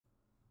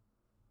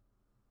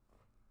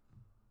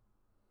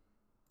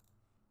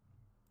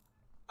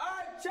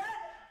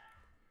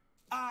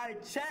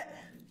Alright, chat.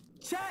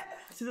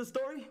 See the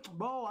story?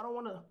 Bro, I don't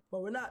wanna.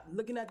 But we're not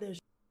looking at this,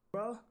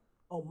 bro.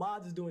 Oh,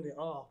 Mods is doing it.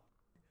 Oh.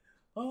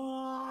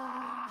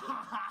 I'm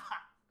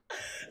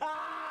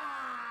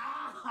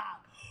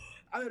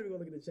gonna go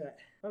look at the chat.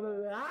 I'm not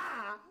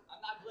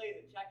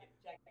blazing. Check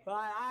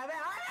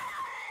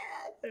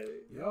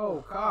it.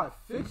 Yo, God,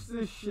 fix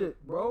this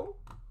shit, bro.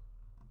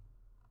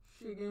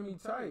 Shit getting me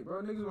tight,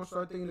 bro. Niggas gonna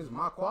start thinking this is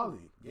my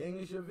quality. Gang,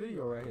 this your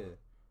video right here.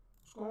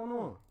 What's going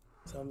on?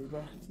 Tell me,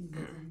 bro.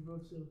 Bro,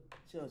 chill.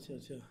 Let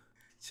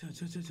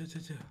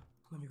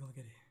me go look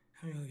at it.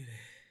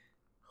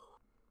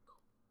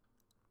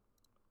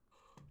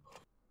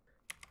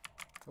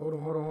 Hold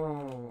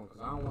on.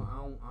 Cause I don't,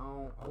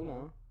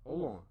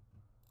 hold on.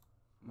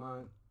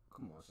 Man,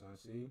 come on, son,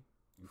 see?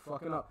 You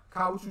fucking up.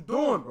 Kyle, what you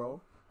doing, bro?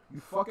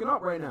 You fucking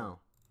up right now.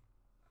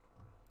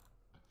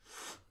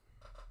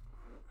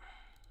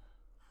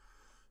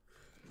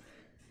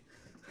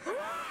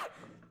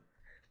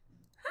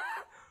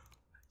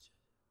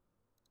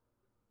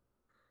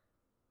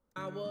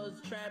 I was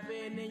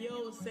trapping in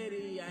your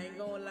city, I ain't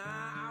gonna lie,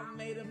 I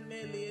made $1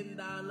 million.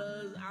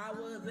 I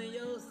was in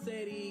your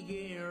city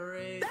getting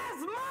rich.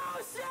 That's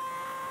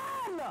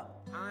motion!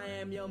 I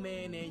am your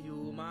man and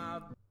you my.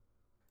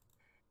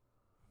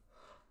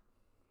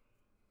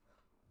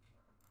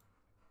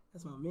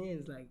 That's my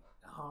man's like,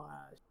 oh,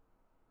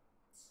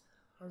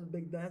 that's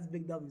big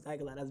W's. I ain't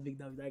gonna lie, that's big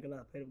W's. I ain't gonna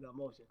lie, Play got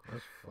motion.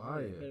 That's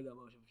fire. Play got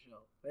motion for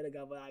sure. Play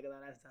got, but I ain't gonna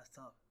lie, that's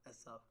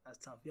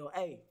tough. Yo,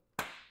 hey.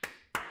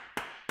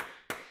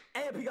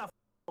 AP got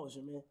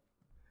motion, man.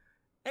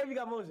 AP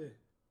got motion.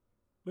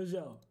 For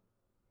sure.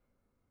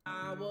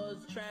 I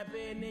was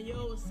trapping in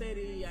your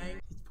city.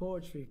 It's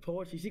poetry.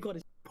 She called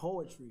it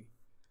poetry.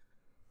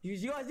 You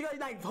guys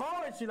like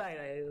poetry, like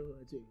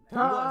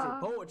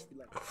poetry,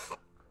 like.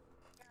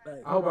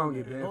 I hope I don't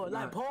get banned. Oh,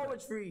 like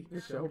poetry. I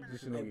hope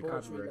this shit don't get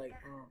copyrighted. Like,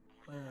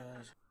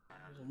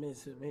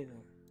 amazing.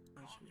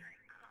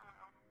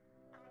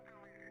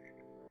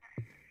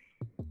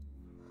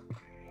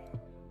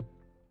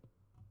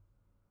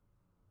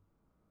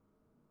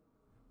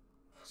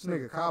 This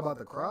nigga Kyle about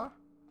to cry?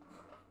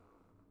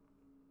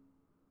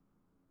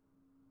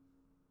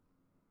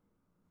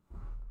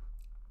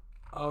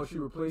 Oh, she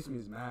replaced me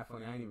is mad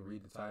funny. I didn't even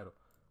read the title.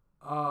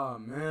 Oh,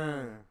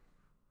 man.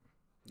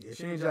 Yeah,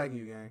 she ain't jacking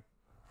you, gang.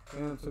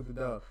 Sam took the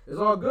dub. It's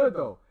all good,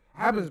 though.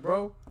 Happens,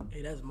 bro.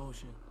 Hey, that's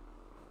motion.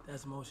 I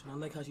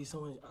like how she's so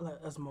much.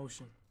 That's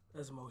motion.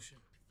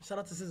 Shout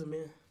out to SZA,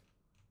 man.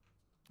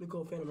 Big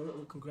cool fan.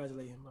 I'm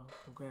congratulate him, bro.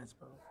 Congrats,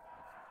 bro.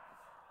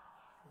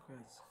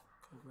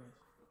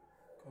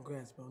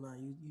 Congrats, bro. Nah,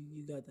 you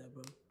got that,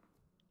 bro.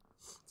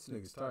 This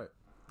nigga's tight.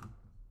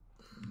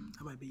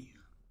 That might be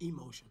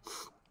emotion.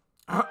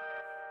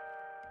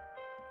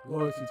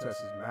 Loyalty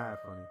test is mad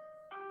funny.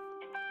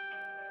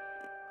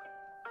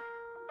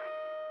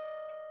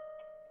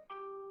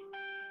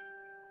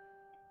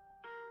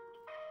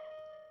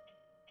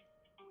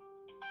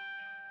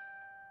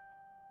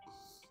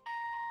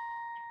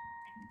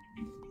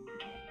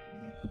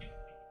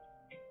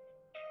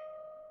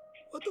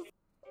 What the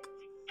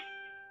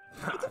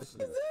f is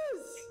this?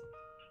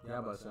 Yeah,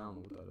 I'm about to say I don't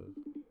know what that is.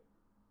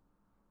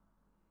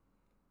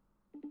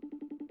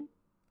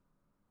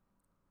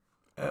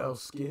 L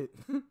skit.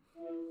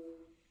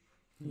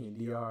 He in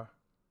DR.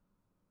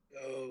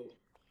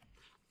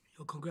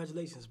 Yo,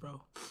 congratulations,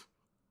 bro.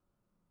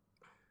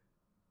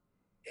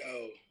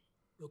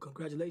 Yo,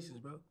 congratulations,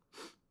 bro.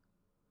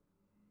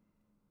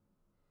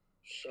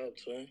 What's up,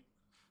 twin?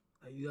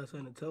 You got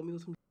something to tell me or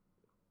something?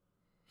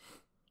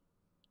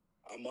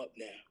 I'm up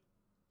now.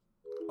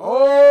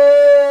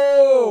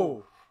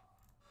 Oh!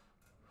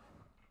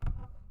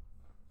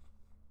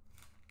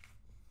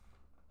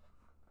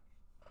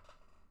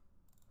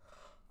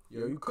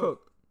 Yo, you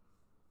cooked.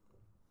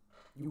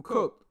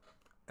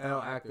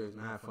 L actor is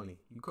mad funny.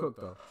 You cooked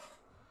though.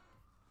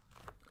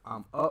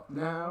 I'm up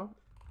now.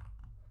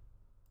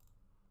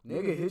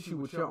 Nigga hit you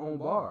with your own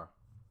bar.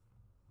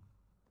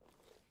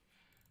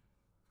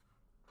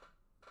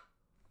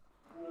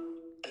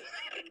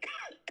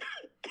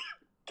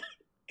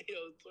 Yo,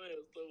 twin,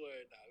 I'm still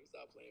worried now.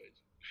 Stop playing with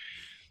you.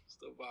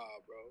 Still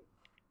wild, bro.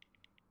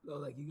 No,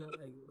 like you got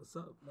like what's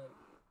up? Like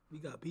we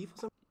got beef or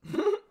something?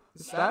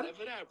 Stop.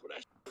 For that, bro.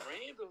 That's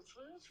random,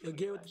 twin. Yo,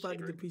 get what the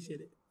fuck, appreciate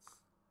it.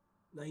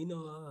 Now you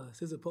know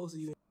SZA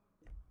posted you.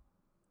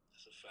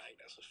 That's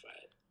a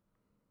fact.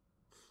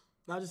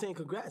 No, I'm just saying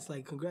congrats,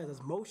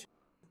 that's motion.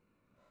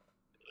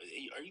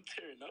 Are you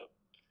tearing up?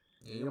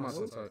 Yeah, you're my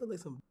son. Like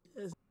some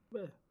ass,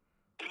 bro. Yo,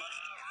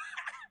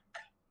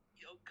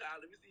 God,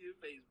 let me see your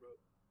face, bro.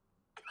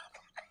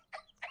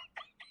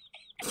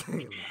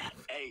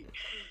 Hey,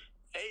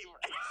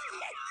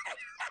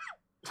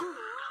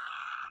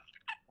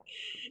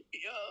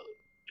 yo,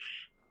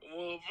 come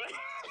on, bro.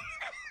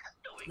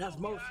 That's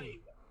motion.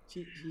 She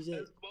said.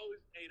 That's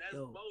motion. Hey, that's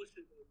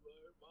motion, bro.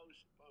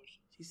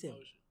 Motion. She said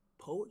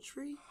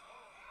poetry.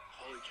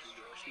 Poetry,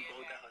 yo. She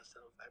wrote that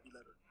herself. Every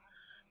letter.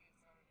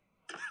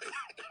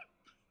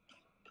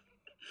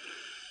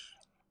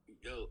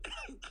 Yo,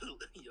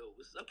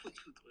 what's up with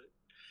you, twin?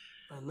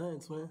 Nothing,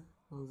 twin.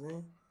 You know what I'm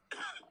saying?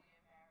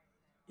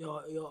 Yo,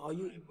 are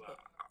you?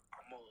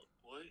 I'm on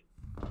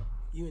what?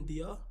 You in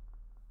DR?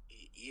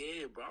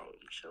 Yeah, bro.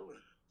 I'm chilling.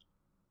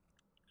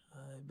 I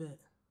bet.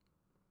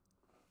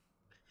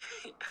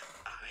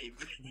 I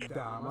bet.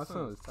 Nah, my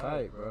son is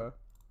tight, bro.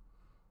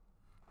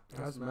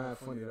 That's mad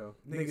funny though.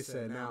 Nigga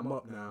said, "Now I'm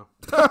up now,"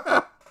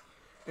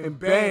 and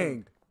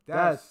banged.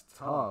 That's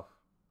tough.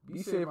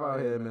 Be safe out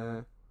here,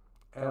 man.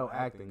 L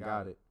acting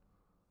got it.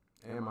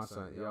 And my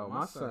son,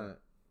 my son,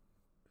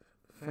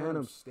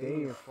 Phantom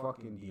stay in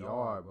fucking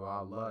DR, bro.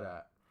 I love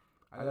that.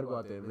 I gotta go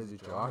out there and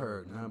visit y'all. I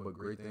heard nothing but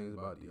great things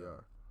about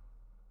DR.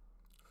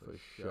 For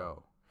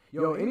sure.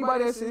 Yo,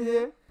 anybody that's in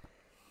here,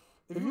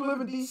 if you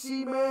live in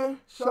DC, man,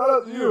 shout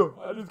out to you.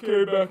 I just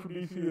came back from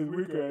DC this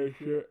weekend and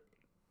shit.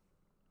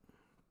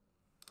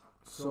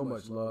 So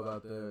much love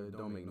out there. It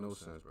don't make no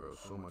sense, bro.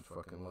 So much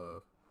fucking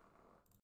love.